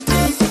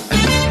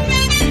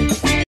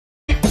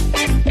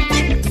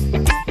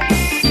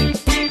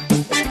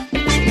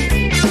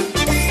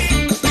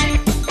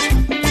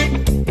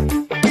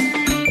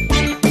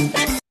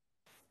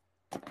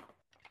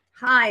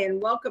and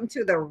welcome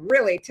to the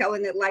Really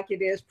Telling It Like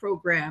It Is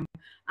program.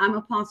 I'm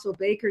Apostle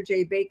Baker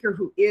J. Baker,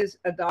 who is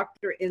a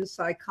doctor in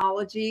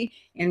psychology.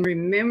 And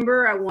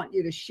remember, I want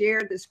you to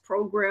share this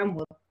program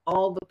with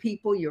all the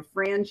people, your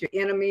friends, your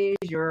enemies,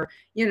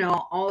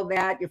 all of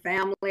that, your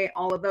family,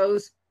 all of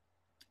those,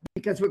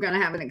 because we're going to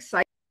have an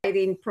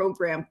exciting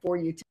program for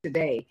you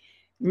today.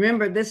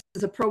 Remember, this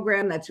is a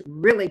program that's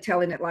really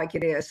telling it like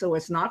it is. So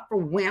it's not for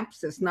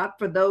wimps. It's not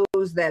for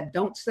those that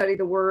don't study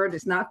the word.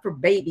 It's not for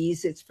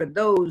babies. It's for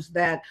those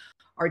that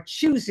are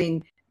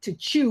choosing to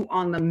chew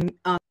on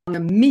the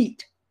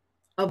meat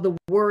of the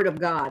word of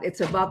God.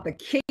 It's about the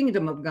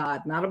kingdom of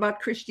God, not about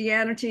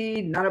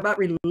Christianity, not about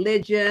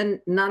religion,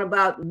 not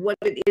about what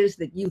it is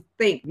that you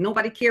think.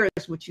 Nobody cares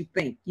what you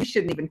think. You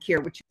shouldn't even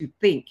care what you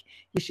think.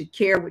 You should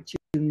care what you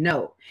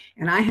know.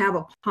 And I have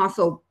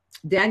Apostle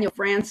Daniel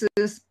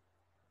Francis,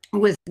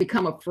 who has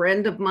become a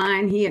friend of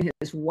mine, he and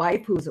his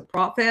wife, who is a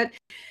prophet.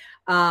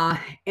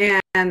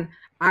 And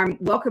I'm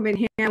welcoming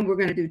him. We're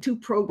going to do 2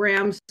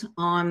 programs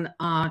on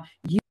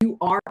You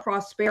Are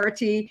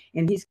Prosperity,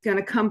 and he's going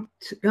to come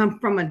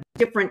from a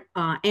different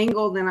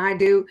angle than I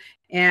do.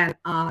 And,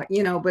 but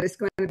it's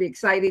going to be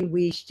exciting.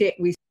 We sit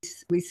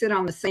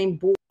on the same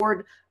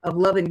board of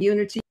Love and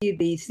Unity,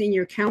 the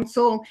senior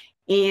council,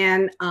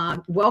 and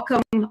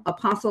welcome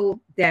Apostle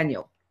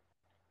Daniel.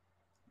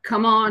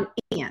 Come on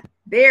in.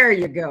 There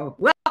you go.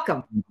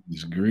 Welcome.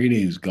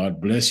 Greetings. God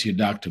bless you,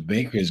 Dr.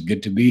 Baker. It's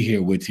good to be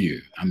here with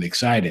you. I'm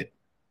excited.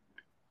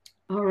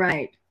 All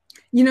right.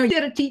 You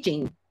did a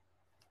teaching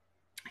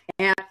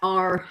at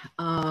our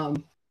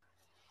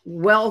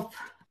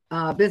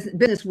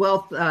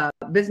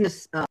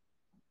business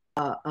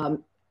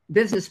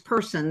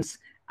persons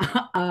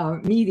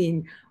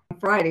meeting on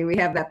Friday. We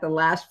have that the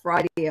last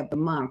Friday of the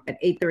month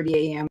at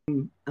 8:30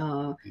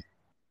 a.m.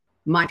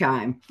 My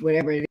time,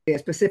 whatever it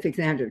is, Pacific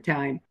Standard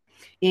Time.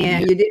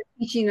 And you did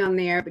teaching on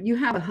there, but you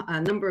have a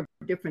number of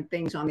different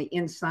things on the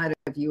inside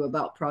of you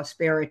about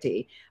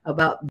prosperity,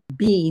 about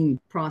being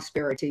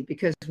prosperity,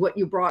 because what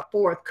you brought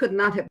forth could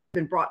not have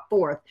been brought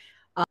forth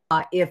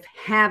if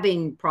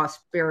having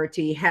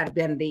prosperity had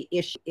been the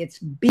issue. It's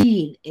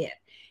being it.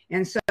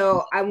 And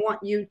so I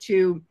want you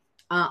to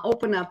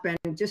open up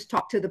and just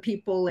talk to the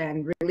people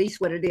and release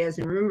what it is.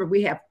 And remember,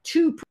 we have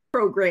 2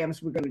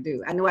 programs we're going to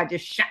do. I know I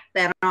just shot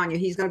that on you.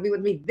 He's going to be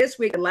with me this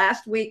week, the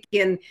last week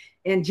in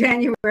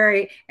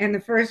January, and the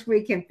first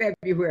week in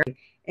February.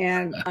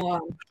 And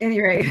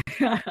anyway,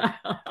 go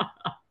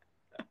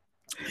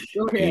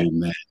ahead.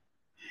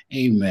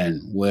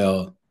 Amen.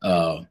 Well,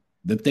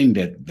 the thing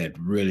that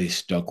really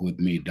stuck with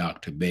me,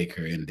 Dr.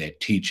 Baker, in that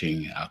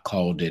teaching, I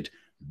called it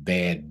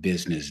Bad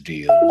Business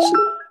Deals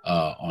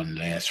on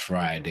last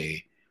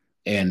Friday.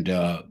 And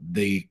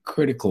the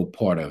critical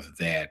part of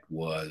that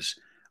was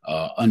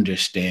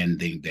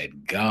understanding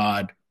that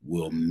God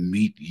will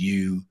meet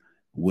you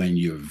when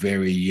you're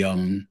very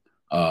young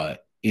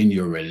in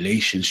your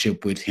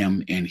relationship with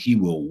him, and he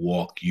will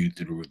walk you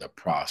through the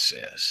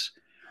process.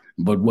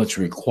 But what's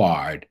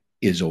required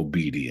is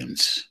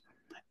obedience,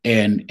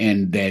 and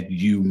that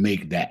you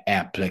make the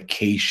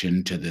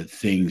application to the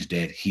things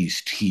that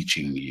he's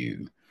teaching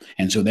you.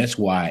 And so that's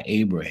why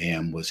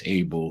Abraham was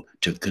able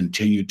to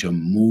continue to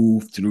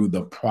move through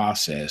the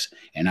process.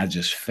 And I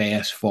just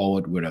fast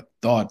forward with a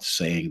thought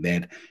saying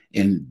that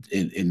in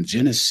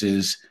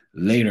Genesis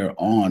later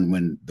on,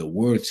 when the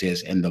word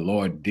says, and the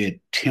Lord did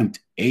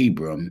tempt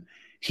Abram,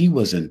 he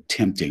wasn't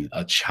tempting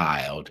a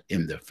child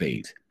in the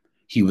faith.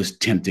 He was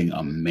tempting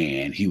a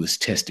man. He was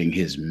testing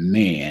his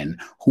man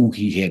who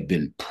he had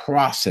been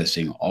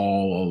processing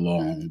all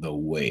along the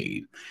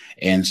way.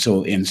 And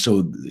so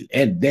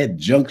at that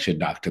juncture,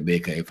 Dr.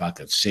 Baker, if I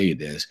could say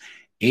this,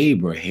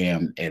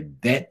 Abraham,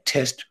 at that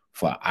test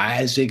for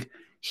Isaac,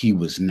 he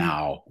was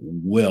now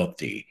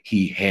wealthy.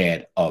 He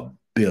had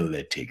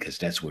ability, because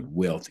that's what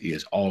wealth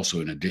is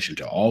also, in addition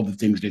to all the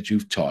things that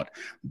you've taught.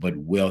 But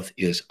wealth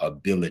is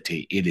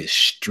ability. It is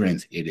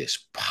strength. It is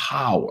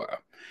power.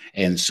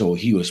 And so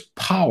he was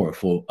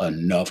powerful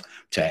enough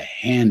to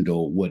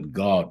handle what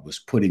God was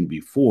putting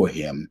before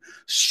him,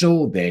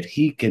 so that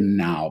he can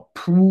now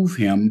prove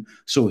him,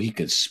 so he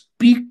could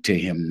speak to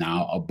him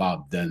now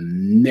about the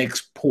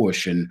next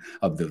portion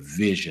of the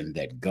vision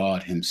that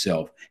God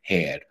himself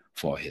had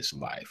for his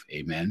life.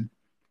 Amen.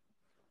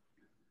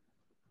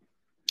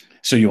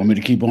 So you want me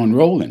to keep on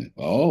rolling?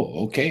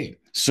 Oh, okay.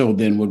 So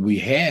then what we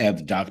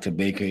have, Dr.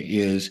 Baker,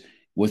 is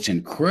what's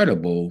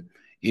incredible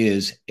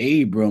is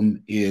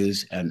Abram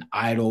is an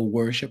idol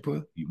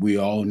worshiper. We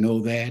all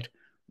know that.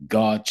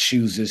 God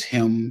chooses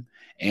him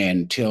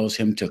and tells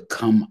him to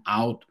come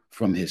out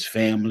from his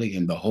family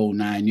in the whole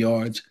 9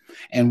 yards.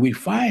 And we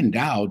find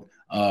out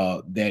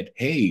that,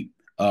 hey,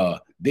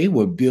 they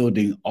were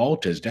building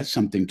altars. That's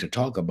something to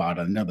talk about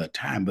another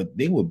time, but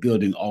they were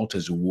building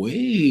altars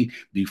way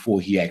before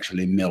he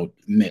actually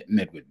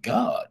met with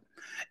God.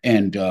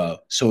 And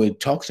so it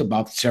talks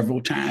about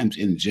several times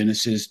in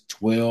Genesis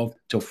 12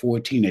 to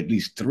 14, at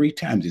least 3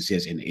 times it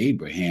says, and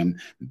Abraham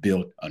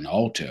built an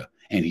altar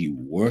and he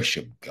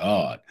worshiped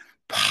God,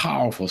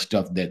 powerful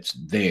stuff that's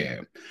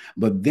there.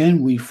 But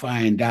then we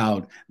find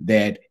out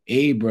that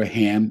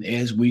Abraham,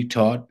 as we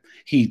taught,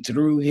 he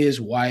threw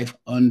his wife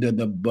under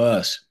the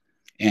bus.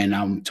 And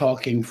I'm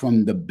talking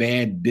from the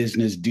bad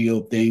business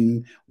deal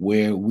thing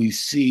where we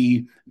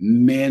see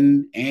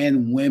men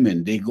and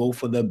women, they go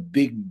for the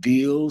big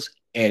deals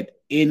at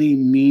any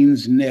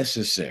means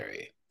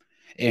necessary.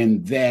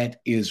 And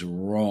that is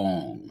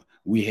wrong.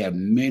 We have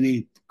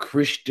many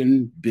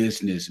Christian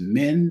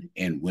businessmen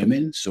and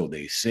women, so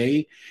they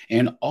say,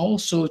 and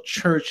also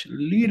church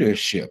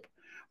leadership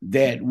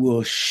that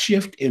will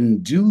shift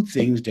and do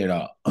things that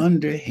are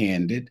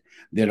underhanded,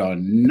 that are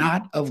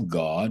not of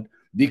God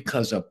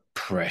because of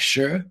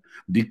pressure,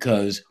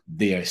 because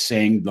they are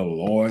saying the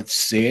Lord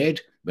said,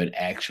 but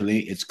actually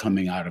it's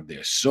coming out of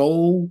their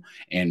soul.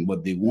 And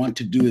what they want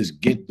to do is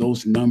get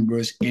those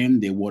numbers in.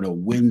 They want to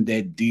win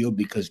that deal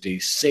because they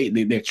say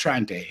they're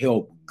trying to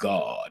help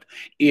God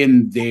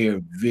in their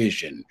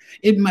vision.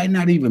 It might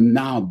not even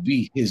now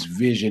be his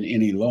vision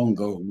any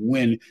longer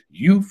when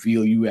you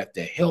feel you have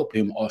to help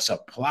him or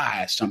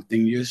supply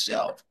something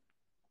yourself.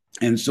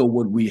 And so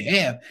what we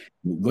have,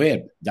 go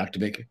ahead, Dr.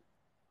 Baker.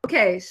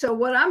 Okay, so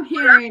what I'm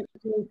hearing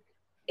is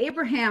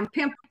Abraham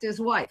pimped his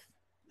wife.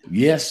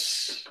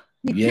 Yes.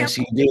 Yes,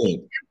 he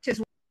did. Pimped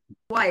his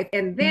wife.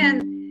 And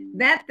then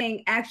that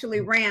thing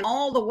actually ran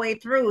all the way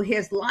through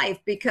his life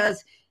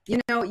because,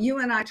 you know, you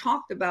and I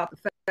talked about the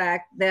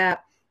fact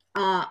that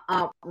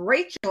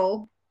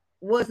Rachel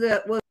was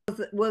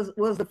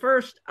the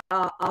first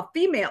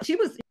female. She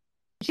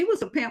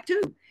was a pimp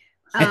too.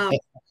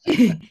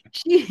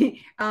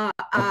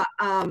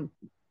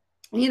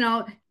 You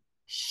know,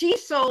 she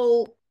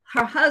sold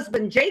her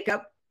husband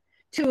Jacob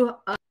to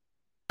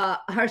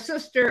her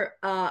sister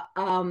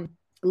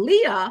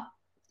Leah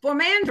for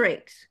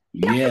mandrakes.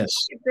 Yes,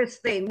 this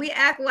thing we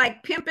act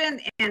like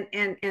pimping and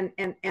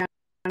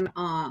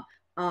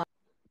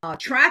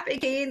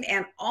trafficking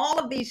and all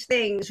of these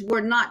things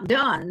were not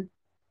done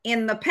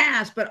in the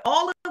past, but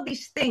all of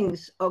these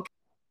things,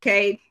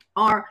 okay,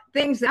 are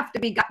things that have to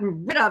be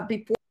gotten rid of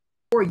before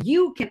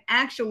you can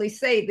actually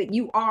say that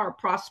you are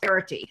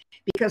prosperity,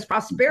 because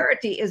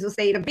prosperity is a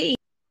state of being.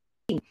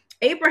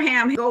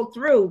 Abraham go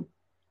through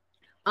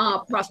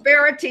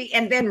prosperity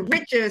and then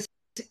riches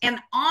and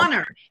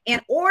honor in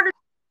order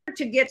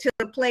to get to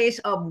the place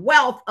of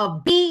wealth,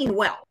 of being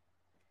wealth,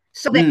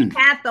 so that you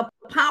have the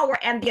power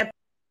and the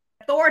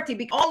authority,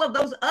 because all of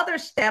those other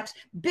steps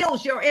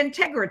builds your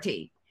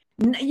integrity.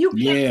 You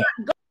cannot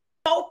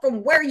go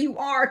from where you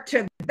are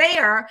to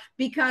there,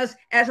 because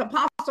as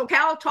Apostle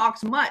Cal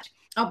talks much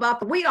about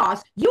the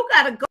weos, you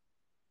got to go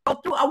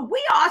through. A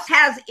weos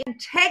has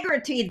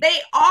integrity. They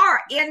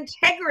are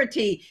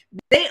integrity.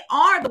 They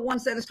are the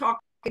ones that is talking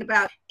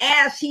about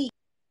as he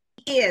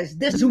is.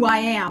 This is who I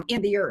am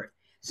in the earth.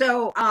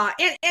 So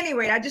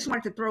anyway, I just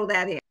wanted to throw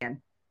that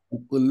in.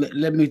 Well,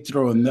 let me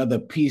throw another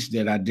piece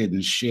that I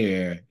didn't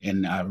share,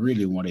 and I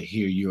really want to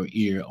hear your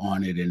ear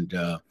on it and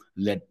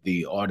let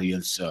the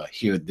audience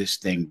hear this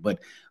thing. But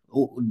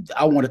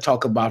I want to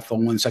talk about for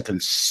 1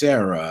 second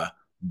Sarah,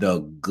 the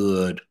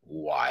good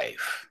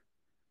wife.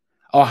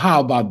 Or how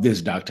about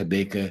this, Dr.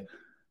 Baker?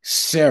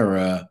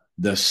 Sarah,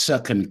 the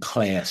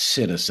second-class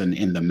citizen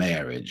in the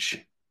marriage.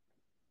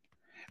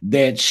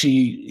 That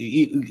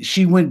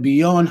she went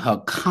beyond her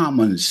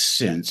common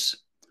sense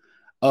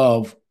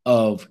of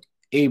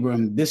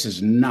Abram, this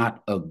is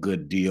not a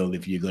good deal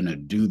if you're going to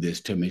do this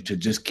to me, to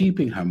just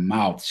keeping her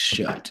mouth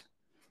shut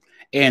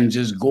and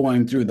just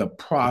going through the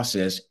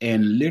process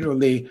and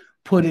literally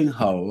putting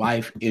her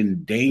life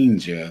in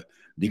danger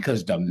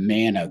because the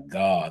man of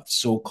God,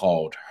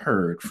 so-called,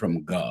 heard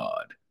from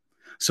God.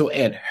 So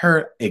at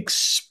her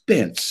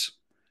expense,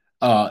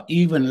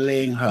 even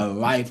laying her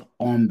life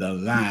on the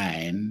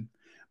line,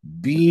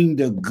 being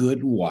the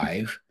good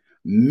wife,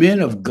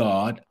 men of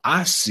God,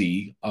 I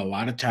see a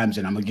lot of times,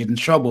 and I'm going to get in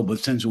trouble, but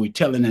since we're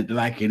telling it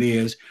like it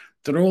is,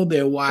 throw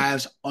their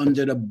wives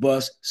under the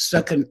bus,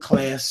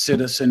 second-class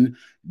citizen.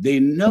 They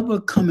never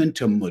come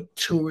into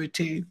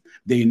maturity.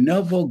 They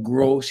never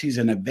grow. She's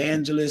an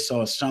evangelist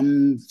or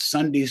some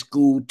Sunday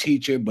school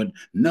teacher, but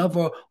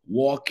never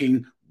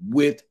walking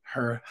with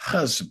her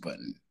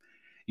husband.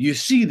 You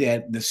see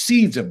that the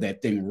seeds of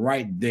that thing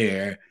right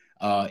there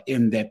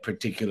in that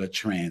particular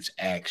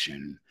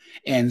transaction.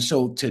 And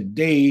so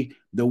today,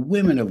 the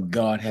women of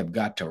God have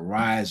got to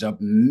rise up.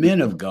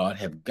 Men of God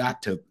have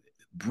got to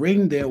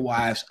bring their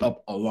wives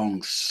up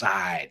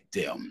alongside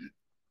them.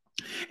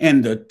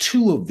 And the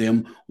two of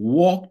them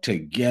walk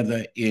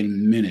together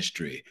in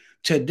ministry.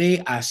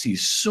 Today, I see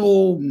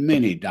so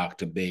many,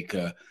 Dr.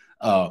 Baker,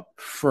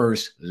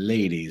 first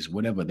ladies,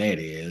 whatever that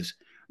is.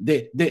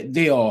 They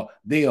are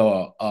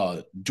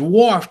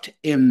dwarfed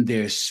in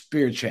their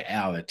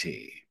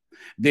spirituality.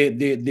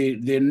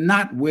 They're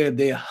not where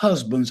their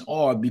husbands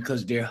are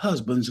because their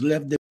husbands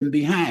left them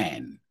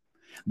behind.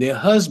 Their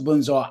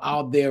husbands are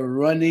out there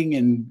running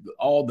and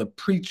all the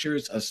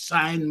preachers'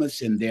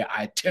 assignments and their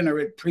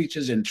itinerant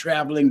preachers and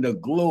traveling the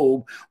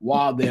globe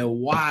while their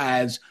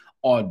wives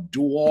are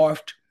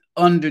dwarfed,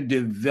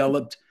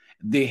 underdeveloped,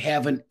 they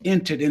haven't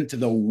entered into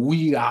the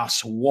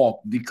Weos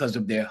walk because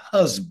of their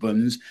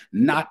husbands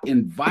not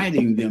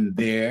inviting them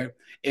there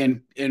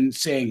and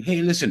saying,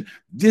 hey, listen,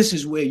 this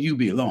is where you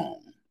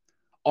belong.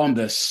 On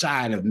the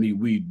side of me,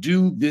 we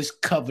do this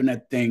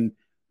covenant thing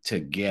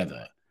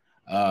together.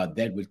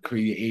 That would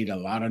create a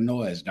lot of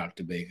noise,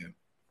 Dr. Baker.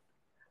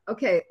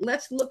 Okay,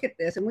 let's look at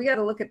this. And we got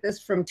to look at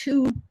this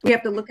we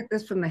have to look at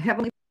this from the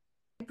heavenly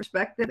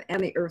perspective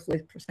and the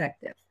earthly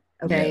perspective.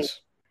 Okay.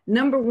 Yes.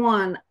 Number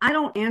one, I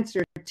don't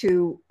answer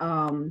to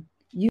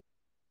you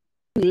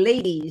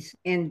ladies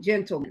and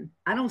gentlemen.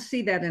 I don't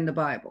see that in the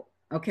Bible.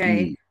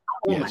 Okay. I'm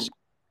a woman. Yes.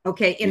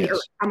 Okay. In the earth.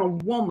 I'm a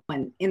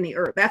woman in the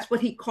earth. That's what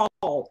he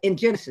called in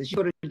Genesis. You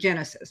go to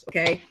Genesis.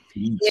 Okay.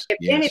 Yes. If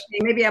anything,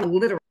 maybe I'm a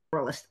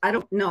literalist. I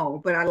don't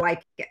know, but I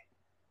like it.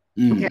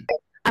 Okay.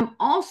 I'm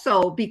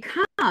also,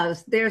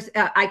 because there's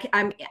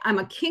I'm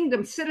a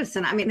kingdom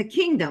citizen. I'm in the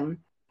kingdom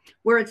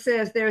where it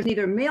says there's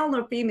neither male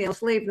nor female,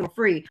 slave nor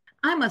free.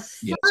 I'm a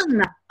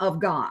son of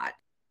God.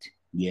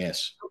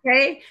 Yes.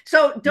 Okay.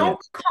 So don't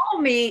call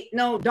me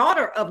no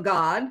daughter of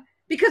God,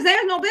 because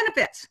there's no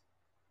benefits.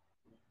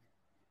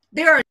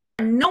 There are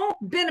no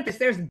benefits.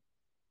 There's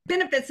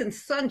benefits in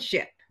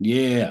sonship.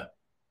 Yeah.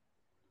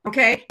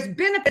 Okay. There's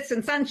benefits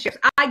in sonship.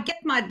 I get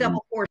my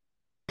double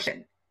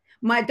portion.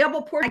 My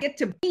double portion, I get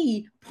to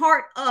be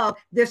part of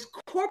this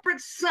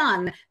corporate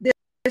son,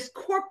 this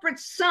corporate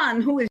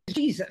son who is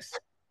Jesus.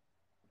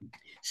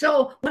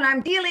 So when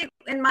I'm dealing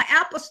in my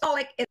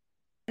apostolic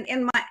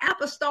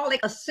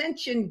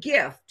ascension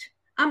gift,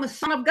 I'm a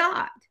son of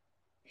God.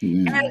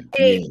 As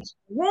a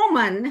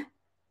woman,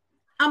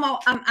 I'm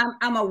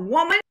a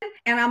woman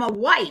and I'm a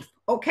wife.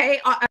 Okay.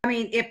 I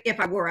mean, if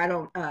I were, I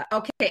don't,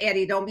 okay,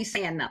 Eddie, don't be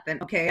saying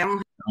nothing. Okay. I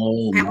don't.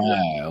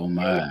 Oh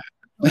my.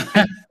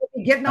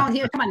 Getting on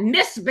here, come on,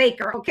 Miss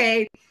Baker.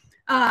 Okay.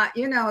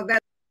 You know,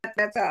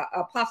 that's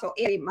Apostle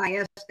Eddie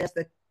Myers. That's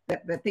the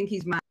thing.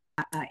 He's my,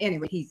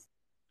 anyway,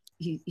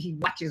 he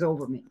watches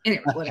over me.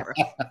 Anyway, whatever.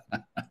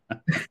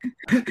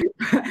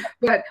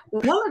 But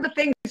one of the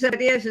things that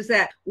it is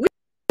that we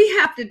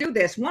have to do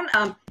this. One,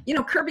 you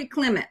know, Kirby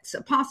Clements,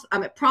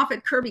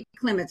 Prophet Kirby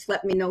Clements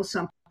let me know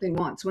something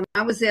once. When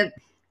I was going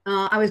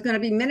to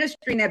be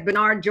ministering at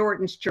Bernard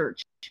Jordan's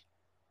church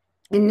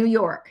in New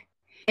York.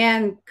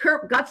 And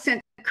God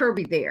sent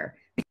Kirby there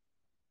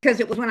because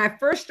it was when I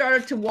first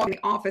started to walk in the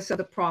office of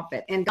the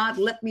prophet, and God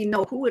let me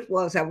know who it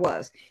was I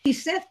was. He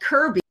sent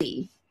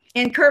Kirby,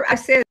 and I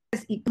said,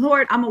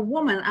 Lord, I'm a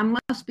woman. I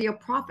must be a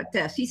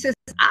prophetess. He says,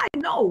 I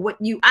know what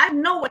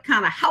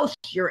kind of house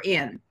you're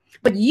in,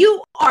 but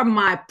you are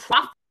my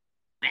prophet.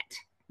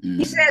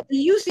 He said, do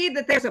you see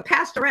that there's a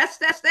pastoress?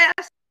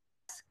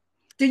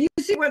 Do you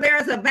see where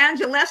there's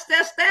evangelist?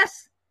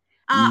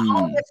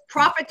 All this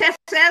prophetess?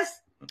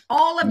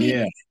 All of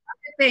these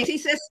things. He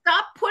says,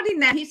 stop putting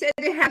that. He said,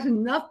 it has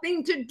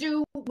nothing to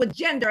do with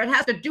gender. It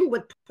has to do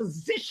with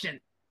position.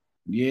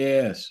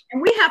 Yes.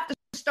 And we have to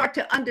start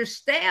to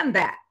understand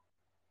that.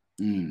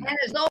 And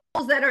as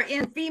those that are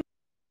in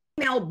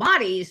female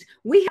bodies,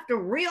 we have to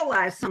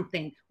realize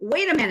something.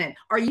 Wait a minute.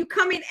 Are you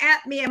coming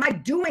at me? Am I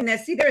doing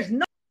this? See, there's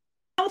no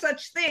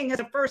such thing as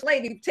a first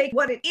lady. We take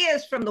what it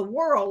is from the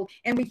world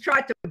and we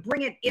try to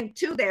bring it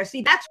into there.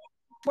 See, that's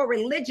where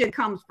religion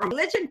comes from.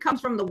 Religion comes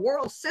from the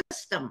world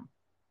system.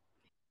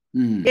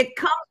 It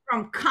comes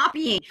from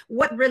copying.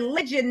 What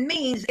religion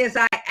means is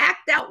I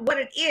act out what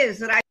it is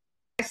that I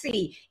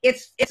see.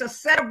 It's a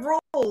set of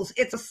rules.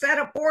 It's a set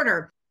of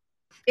order.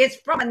 It's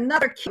from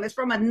another kingdom. It's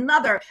from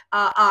another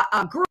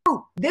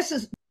group. This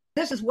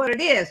is what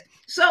it is.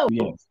 So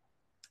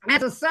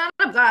as a son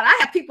of God, I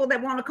have people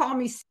that want to call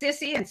me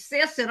sissy and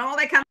sis and all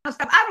that kind of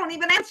stuff. I don't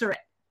even answer it.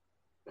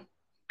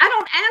 I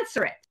don't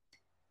answer it.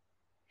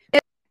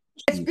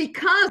 It's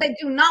because they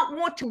do not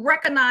want to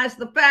recognize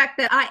the fact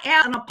that I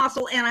am an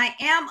apostle and I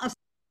am a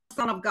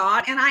son of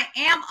God and I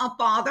am a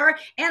father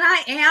and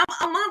I am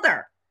a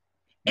mother.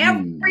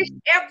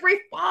 Every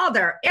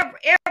father,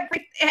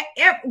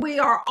 we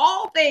are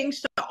all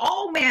things to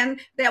all men,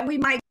 that we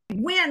might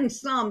win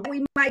some, that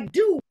we might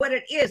do what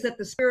it is that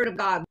the Spirit of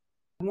God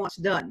wants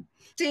done.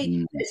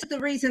 See, this is the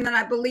reason that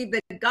I believe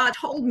that God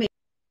told me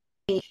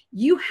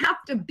you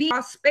have to be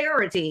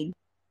prosperity,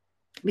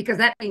 because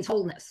that means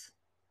wholeness.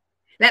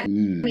 That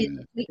means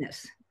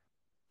completeness.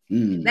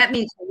 That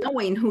means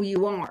knowing who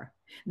you are.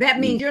 That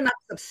means you're not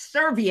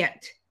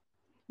subservient.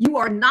 You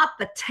are not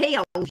the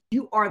tail.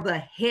 You are the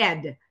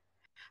head.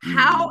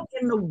 How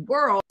in the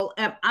world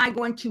am I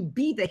going to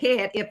be the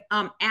head if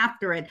I'm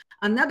after it?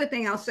 Another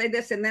thing, I'll say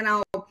this, and then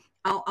I'll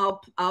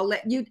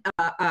let you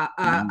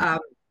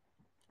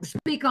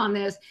speak on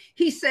this.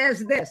 He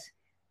says this.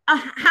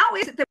 How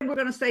is it that we're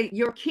going to say,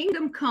 your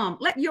kingdom come?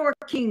 Let your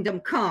kingdom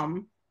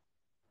come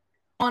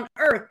on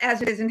earth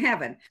as it is in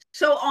heaven.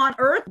 So on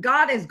earth,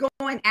 God is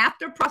going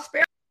after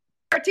prosperity.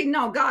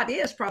 No, God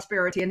is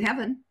prosperity in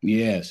heaven.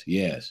 Yes.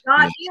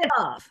 God is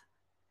love.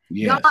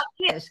 God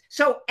is.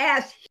 So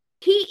as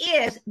he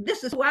is,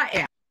 this is who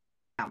I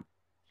am.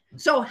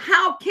 So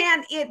how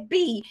can it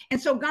be?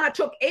 And so God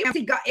took Abraham.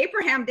 See,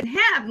 Abraham didn't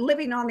have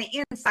living on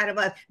the inside of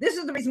us. This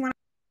is the reason when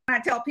I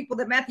tell people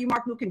that Matthew,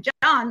 Mark, Luke, and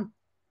John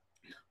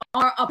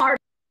are a part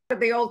of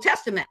the Old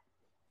Testament,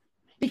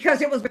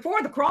 because it was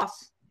before the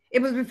cross.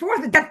 It was before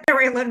the death,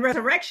 burial, and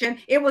resurrection.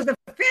 It was the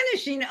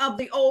finishing of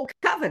the old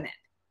covenant.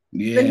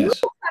 Yes. The new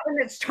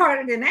covenant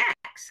started in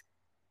Acts.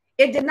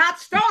 It did not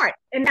start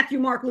in Matthew,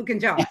 Mark, Luke, and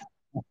John.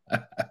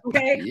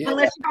 Okay, yeah.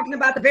 Unless you're talking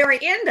about the very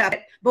end of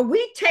it. But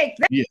we take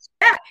that, yes.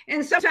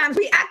 And sometimes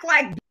we act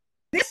like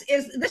this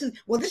is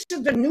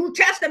the New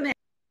Testament.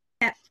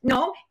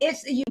 No,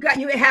 you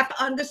have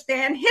to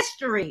understand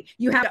history.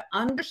 You have to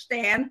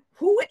understand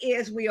who it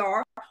is we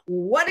are,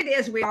 what it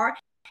is we are,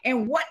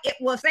 and what it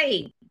was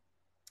saying.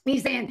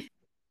 He's saying,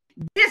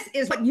 this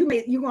is what you're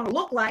going to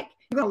look like.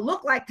 You're going to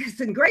look like this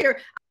and greater.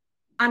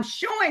 I'm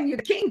showing you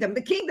the kingdom.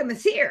 The kingdom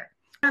is here.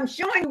 I'm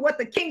showing you what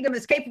the kingdom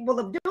is capable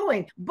of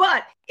doing,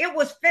 but it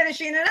was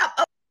finishing it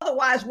up.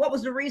 Otherwise, what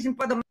was the reason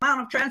for the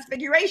Mount of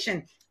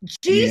Transfiguration?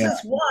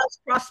 Jesus was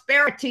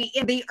prosperity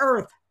in the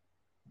earth.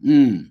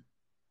 Mm.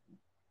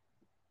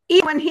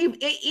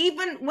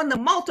 Even when the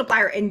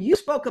multiplier, and you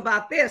spoke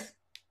about this,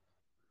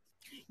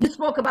 you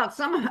spoke about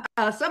some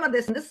of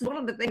this, and this is one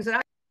of the things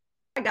that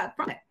I got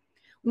from it.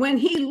 When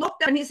he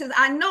looked up and he says,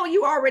 I know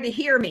you already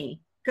hear me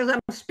because I'm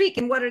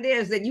speaking what it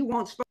is that you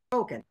want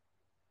spoken.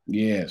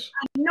 Yes.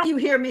 I know you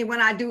hear me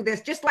when I do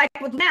this, just like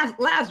with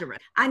Lazarus.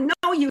 I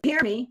know you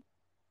hear me.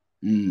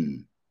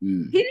 Mm.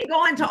 Mm. He didn't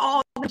go into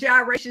all the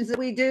gyrations that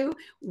we do.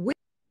 We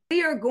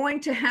are going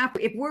to have,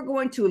 if we're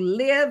going to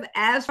live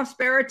as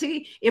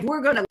prosperity, if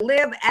we're going to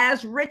live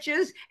as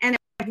riches, and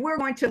if we're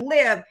going to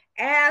live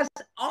as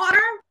honor,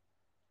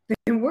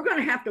 then we're going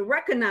to have to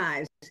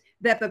recognize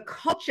that the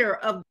culture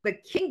of the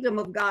kingdom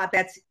of God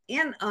that's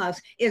in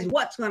us is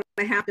what's going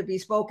to have to be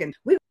spoken.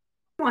 We're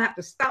going to have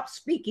to stop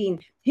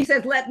speaking. He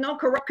says, let no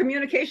corrupt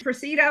communication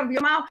proceed out of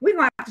your mouth. We're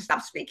going to have to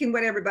stop speaking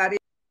what everybody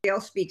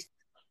else speaks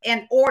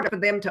in order for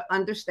them to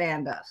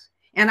understand us.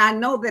 And I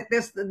know that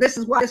this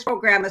is why this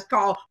program is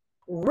called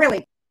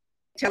Really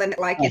Telling It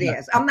Like It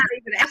Is. I'm not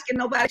even asking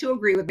nobody to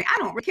agree with me. I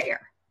don't really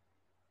care.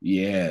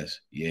 Yes.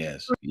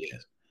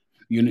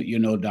 You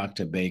know,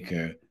 Dr.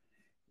 Baker,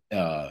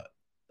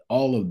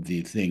 all of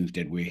the things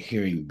that we're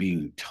hearing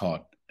being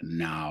taught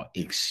now,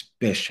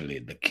 especially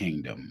the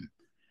kingdom,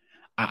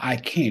 I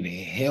can't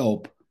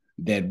help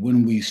that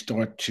when we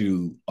start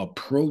to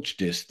approach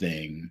this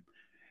thing,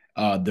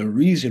 the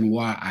reason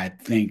why I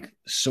think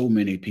so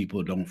many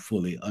people don't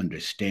fully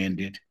understand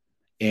it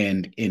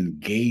and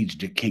engage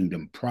the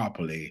kingdom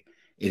properly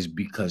is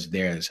because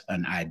there's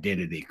an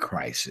identity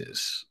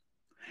crisis,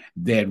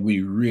 that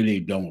we really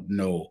don't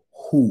know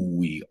who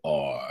we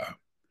are.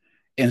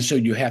 And so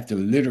you have to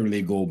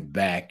literally go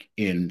back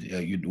in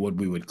what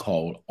we would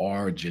call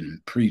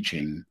origin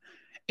preaching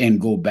and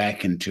go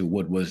back into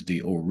what was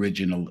the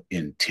original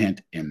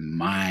intent and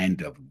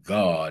mind of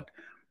God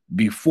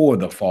before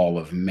the fall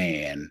of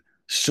man,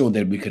 so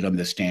that we could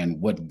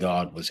understand what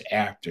God was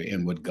after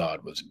and what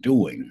God was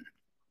doing.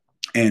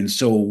 And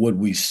so what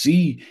we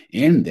see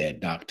in that,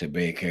 Dr.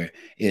 Baker,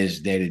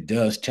 is that it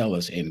does tell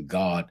us, and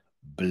God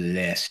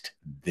blessed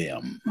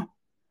them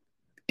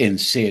and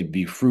said,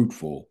 be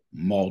fruitful,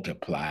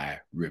 multiply,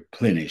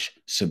 replenish,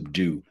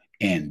 subdue,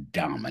 and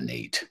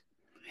dominate.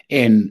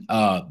 And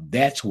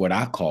that's what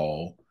I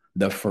call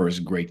the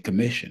first Great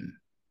Commission.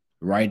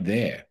 Right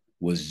there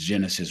was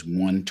Genesis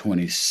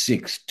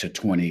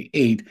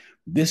 1:26-28.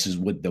 This is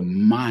what the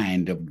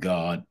mind of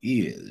God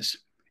is.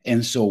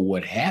 And so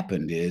what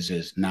happened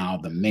is now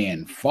the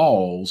man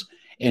falls,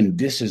 and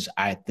this is,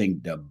 I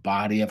think, the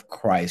body of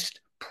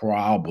Christ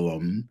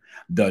problem,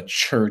 the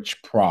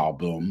church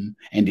problem,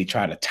 and they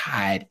try to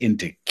tie it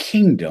into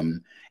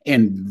kingdom,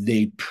 and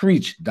they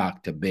preach,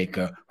 Dr.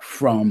 Baker,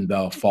 from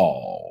the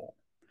fall.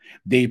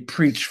 They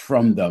preach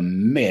from the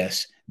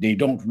mess. They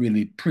don't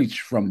really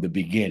preach from the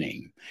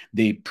beginning.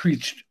 They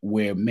preached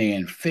where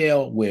man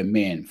fell, where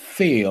man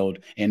failed,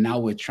 and now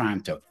we're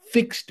trying to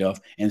fix stuff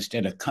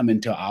instead of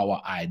coming to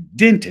our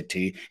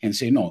identity and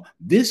say, no,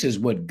 this is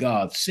what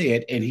God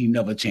said, and he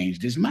never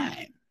changed his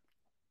mind.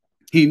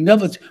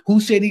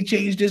 Who said he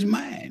changed his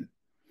mind?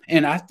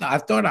 And I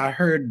thought I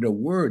heard the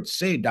word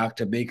say,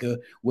 Dr. Baker,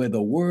 where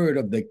the word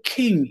of the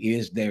king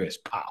is, there is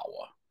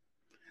power.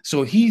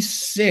 So he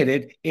said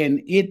it,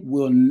 and it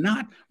will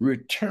not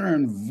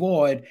return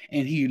void,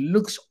 and he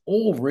looks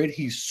over it.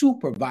 He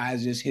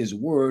supervises his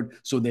word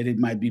so that it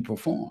might be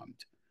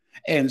performed.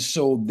 And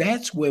so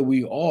that's where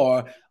we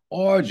are.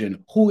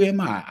 Origin, who am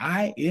I?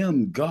 I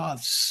am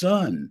God's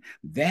son.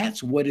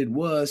 That's what it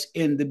was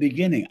in the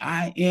beginning.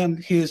 I am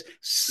his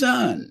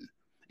son.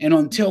 And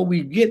until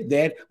we get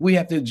that, we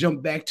have to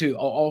jump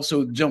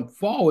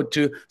forward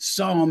to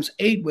Psalms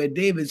 8, where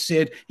David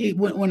said, hey,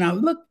 when I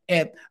look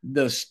at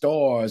the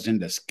stars in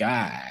the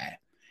sky,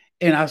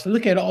 and I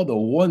look at all the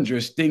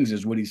wondrous things,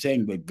 is what he's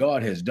saying, that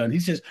God has done. He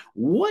says,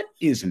 what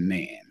is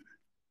man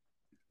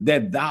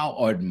that thou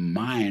art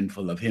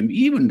mindful of him,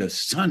 even the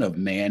Son of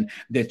Man,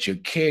 that you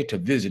care to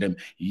visit him?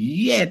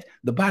 Yet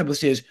the Bible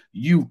says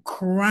you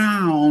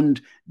crowned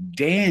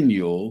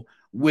Daniel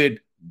with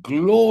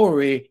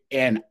glory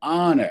and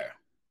honor.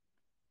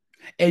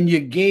 and you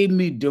gave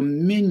me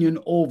dominion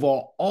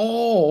over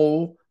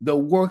all the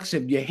works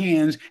of your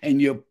hands,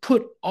 and you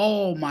put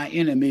all my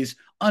enemies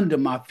under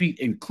my feet,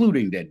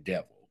 including that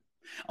devil.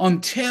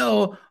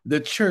 Until the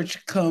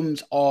church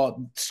comes, or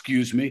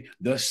excuse me,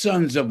 the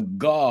sons of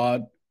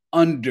God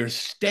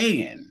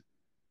understand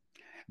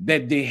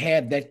that they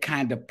have that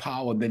kind of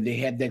power, that they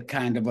have that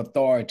kind of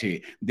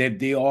authority, that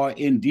they are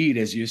indeed,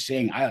 as you're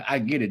saying, I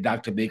get it,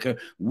 Dr. Baker,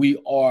 we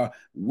are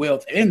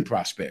wealth and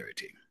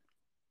prosperity.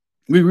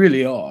 We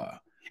really are.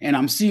 And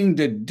I'm seeing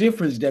the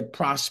difference that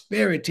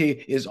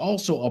prosperity is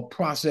also a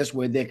process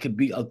where there could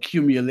be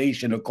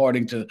accumulation,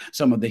 according to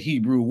some of the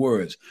Hebrew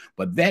words.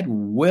 But that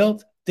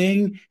wealth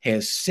thing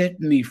has set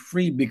me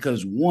free,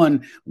 because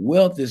one,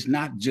 wealth is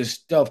not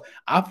just stuff.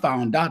 I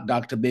found out,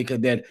 Dr. Baker,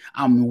 that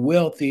I'm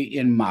wealthy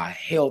in my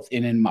health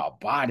and in my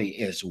body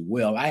as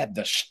well. I have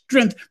the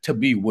strength to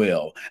be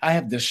well. I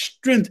have the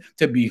strength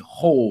to be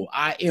whole.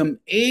 I am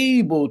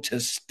able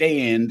to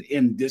stand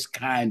in this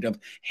kind of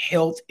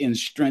health and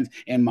strength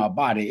in my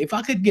body. If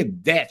I could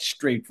get that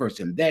straight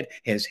first, and that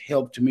has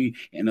helped me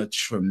in a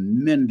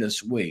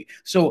tremendous way.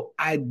 So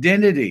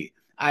identity.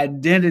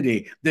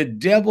 The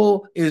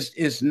devil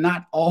is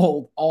not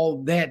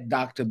all that,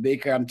 Dr.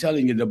 Baker. I'm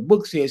telling you, the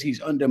book says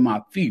he's under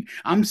my feet.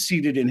 I'm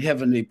seated in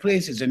heavenly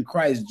places in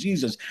Christ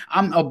Jesus.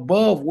 I'm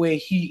above where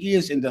he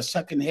is in the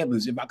second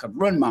heavens. If I could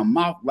run my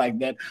mouth like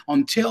that,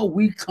 until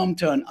we come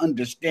to an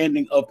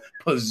understanding of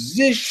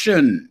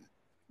position.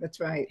 That's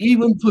right.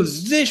 Even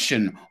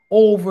position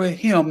over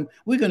him,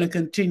 we're going to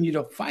continue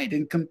to fight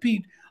and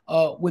compete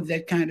with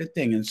that kind of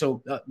thing. And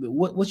so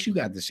what you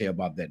got to say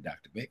about that,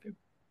 Dr. Baker?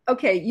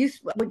 Okay,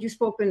 what you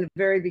spoke in the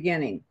very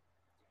beginning.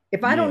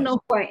 If I don't know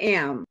who I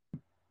am,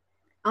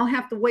 I'll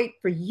have to wait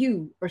for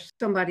you or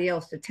somebody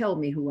else to tell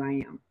me who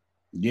I am.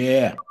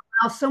 Yeah.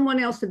 I'll someone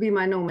else to be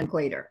my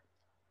nomenclator.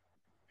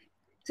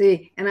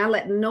 See, and I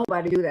let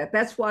nobody do that.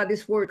 That's why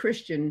this word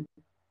Christian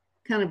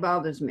kind of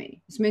bothers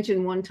me. It's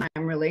mentioned one time,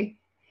 really.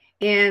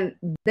 And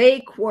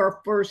they were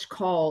first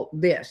called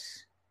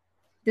this.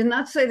 Did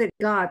not say that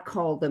God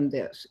called them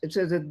this. It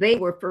says that they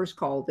were first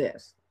called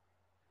this.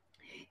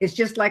 It's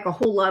just like a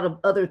whole lot of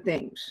other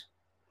things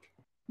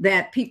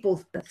that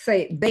people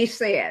say they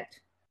said.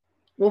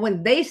 Well,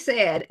 when they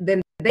said,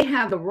 then they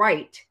have the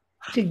right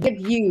to give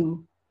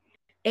you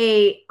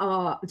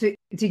to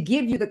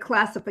give you the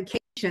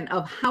classification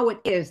of how it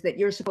is that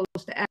you're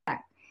supposed to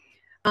act.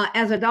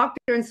 As a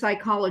doctor in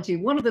psychology,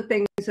 one of the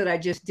things that I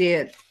just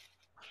did,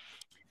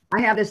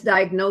 I have this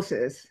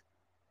diagnosis.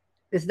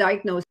 This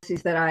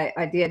diagnosis that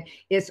I did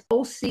is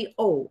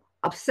OCO,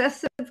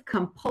 obsessive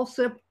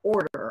compulsive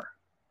order,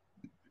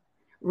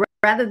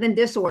 rather than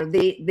disorder.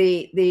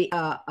 The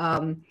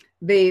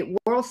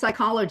world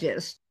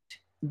psychologists,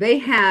 they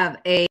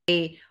have a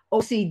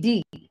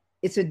OCD.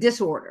 It's a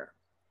disorder.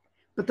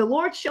 But the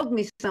Lord showed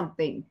me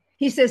something.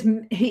 He says,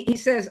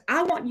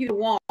 I want you to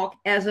walk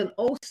as an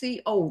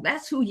OCO.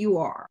 That's who you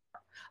are.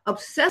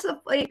 Obsessive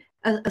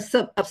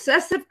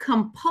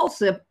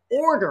compulsive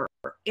order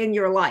in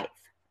your life.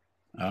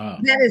 Oh.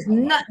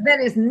 That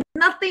is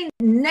nothing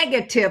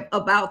negative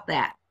about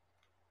that.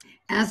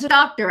 As a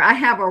doctor, I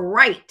have a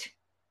right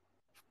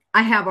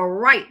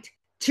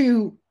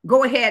to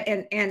go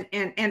ahead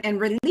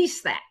and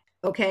release that.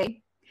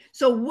 Okay.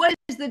 So what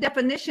is the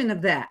definition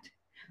of that?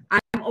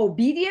 I'm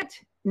obedient.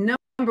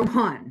 Number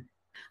one,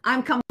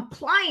 I'm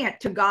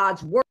compliant to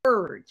God's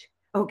word.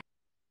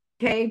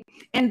 Okay.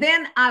 And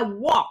then I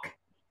walk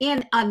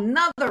in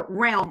another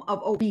realm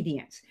of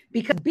obedience,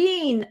 because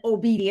being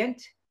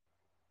obedient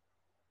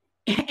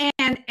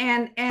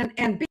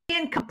and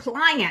being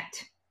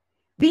compliant,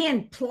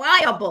 being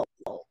pliable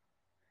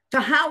to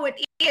how it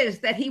is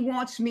that he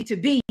wants me to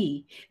be,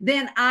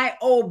 then I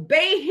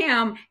obey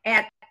him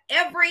at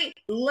every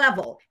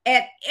level,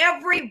 at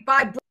every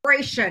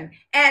vibration,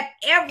 at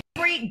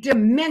every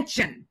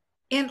dimension,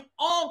 in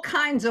all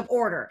kinds of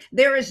order.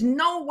 There is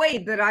no way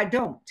that I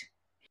don't.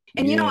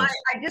 And yes. You know, I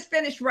just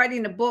finished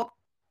writing a book,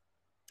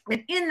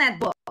 and in that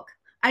book,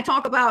 I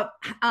talk about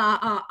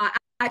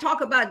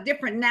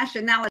different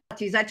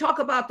nationalities. I talk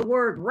about the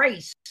word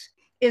race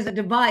is a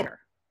divider.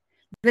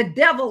 The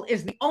devil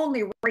is the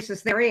only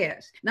racist there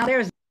is. Now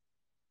there's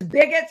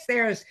bigots,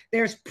 there's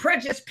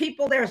prejudiced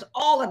people, there's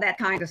all of that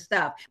kind of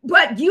stuff.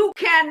 But you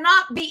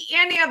cannot be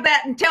any of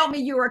that and tell me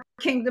you're a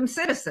kingdom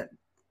citizen.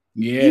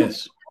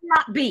 Yes.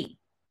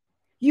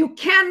 You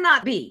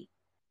cannot be.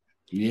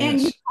 Yes. And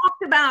you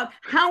talked about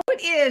how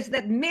it is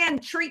that men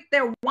treat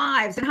their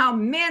wives and how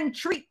men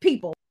treat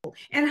people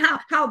and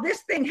how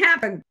this thing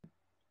happened.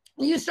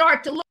 You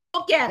start to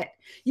look at it.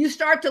 You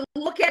start to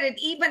look at it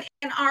even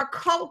in our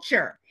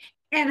culture,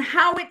 and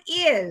how it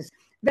is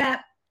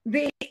that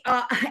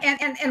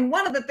and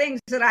one of the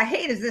things that I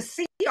hate is this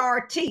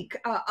CRT,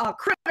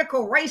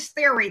 critical race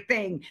theory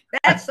thing.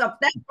 That's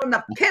from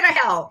the pit of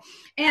hell.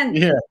 And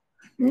yeah.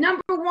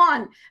 Number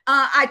one,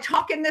 I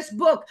talk in this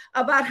book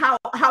about how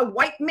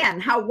white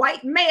men, how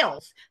white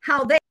males,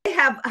 how they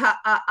have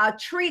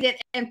treated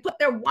and put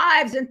their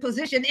wives in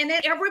position, and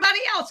then everybody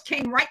else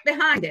came right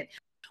behind it.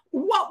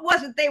 What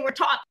was it they were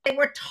taught? They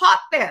were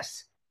taught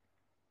this.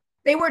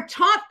 They were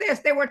taught this.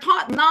 They were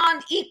taught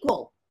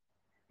non-equal.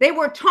 They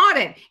were taught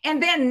it.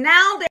 And then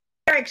now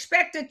they're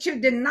expected to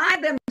deny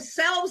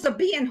themselves of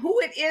being who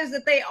it is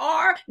that they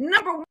are.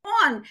 Number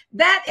one,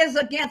 that is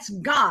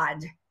against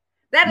God.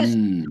 That is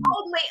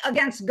totally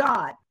against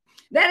God.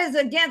 That is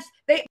against,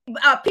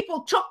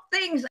 people took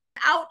things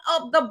out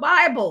of the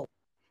Bible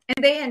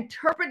and they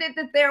interpreted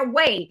it their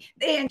way.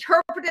 They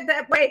interpreted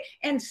that way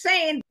and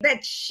saying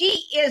that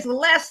she is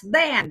less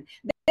than.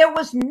 There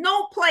was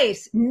no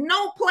place in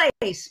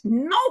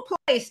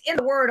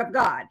the Word of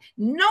God.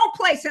 No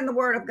place in the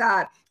Word of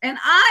God. And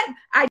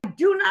I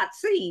do not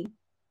see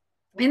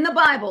in the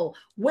Bible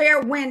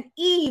where when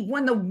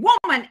the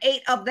woman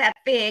ate of that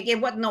fig, it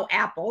wasn't no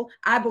apple.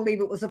 I believe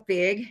it was a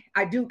fig.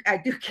 I do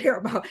care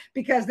about,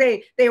 because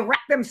they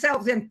wrapped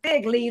themselves in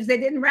fig leaves. They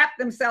didn't wrap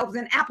themselves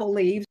in apple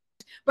leaves.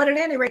 But at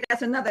any rate,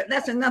 that's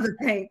another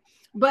thing.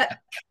 But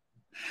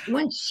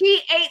when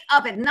she ate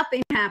of it,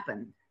 nothing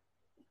happened.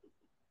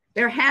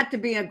 There had to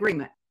be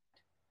agreement.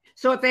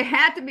 So if there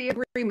had to be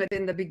agreement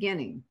in the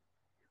beginning,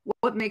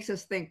 what makes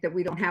us think that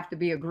we don't have to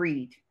be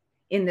agreed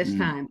in this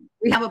time?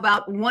 We have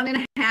about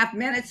 1.5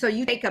 minutes. So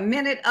you take a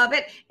minute of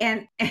it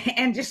and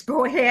just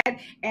go ahead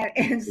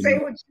and say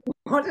what you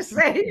want to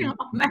say. Oh,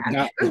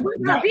 man. We're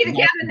going to be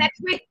together next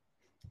week.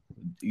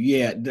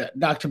 Yeah,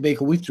 Dr.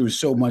 Baker, we threw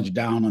so much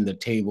down on the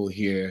table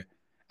here.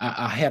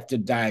 I have to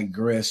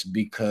digress,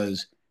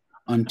 because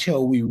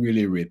until we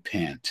really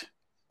repent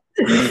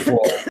for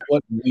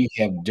what we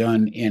have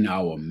done in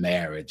our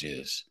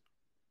marriages,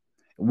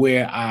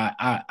 where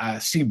I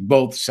see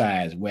both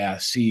sides, where I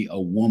see a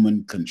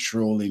woman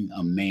controlling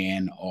a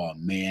man or a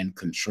man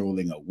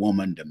controlling a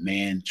woman, the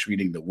man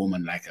treating the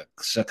woman like a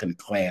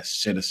second-class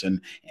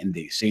citizen, and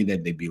they say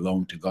that they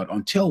belong to God.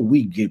 Until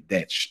we get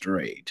that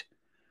straight,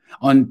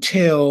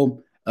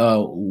 until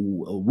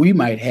we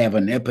might have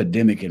an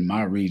epidemic in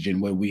my region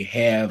where we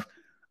have,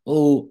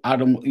 I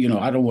don't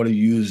want to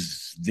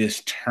use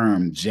this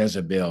term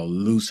Jezebel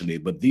loosely,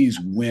 but these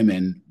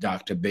women,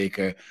 Dr.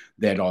 Baker,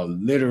 that are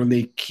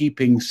literally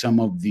keeping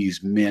some of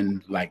these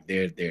men like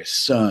their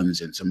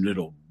sons and some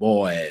little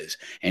boys,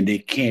 and they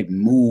can't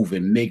move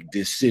and make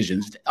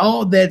decisions.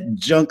 All that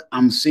junk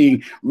I'm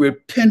seeing,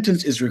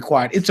 repentance is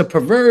required. It's a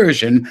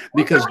perversion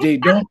because they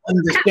don't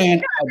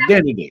understand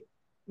identity.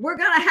 We're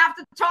going to have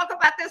to talk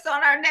about this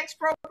on our next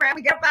program.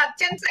 We got about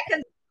 10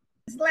 seconds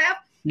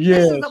left.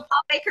 Yes. This is Apostle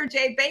Baker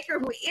J. Baker,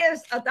 who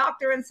is a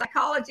doctor in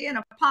psychology, and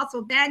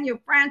Apostle Daniel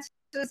Francis,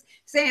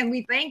 saying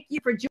we thank you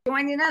for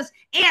joining us.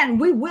 And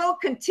we will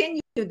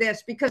continue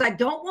this, because I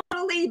don't want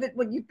to leave it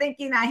with you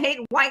thinking I hate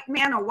white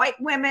men or white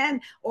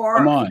women,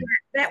 or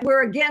that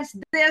we're against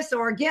this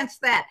or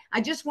against that.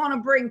 I just want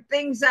to bring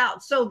things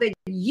out so that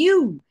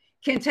you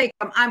can take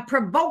them. I'm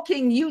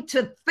provoking you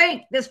to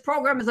think. This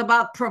program is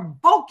about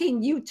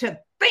provoking you to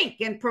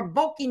think and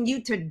provoking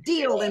you to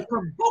deal and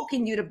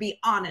provoking you to be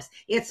honest.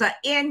 It's an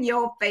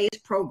in-your-face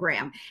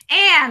program.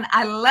 And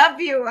I love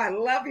you. I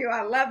love you.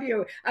 I love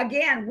you.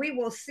 Again, we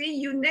will see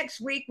you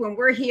next week when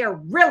we're here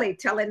really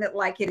telling it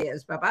like it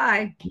is.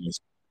 Bye-bye.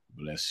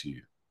 Bless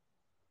you.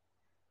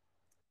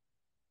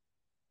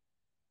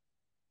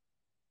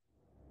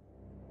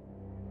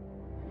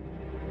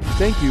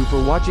 Thank you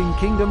for watching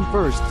Kingdom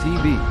First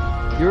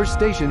TV, your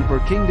station for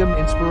kingdom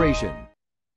inspiration.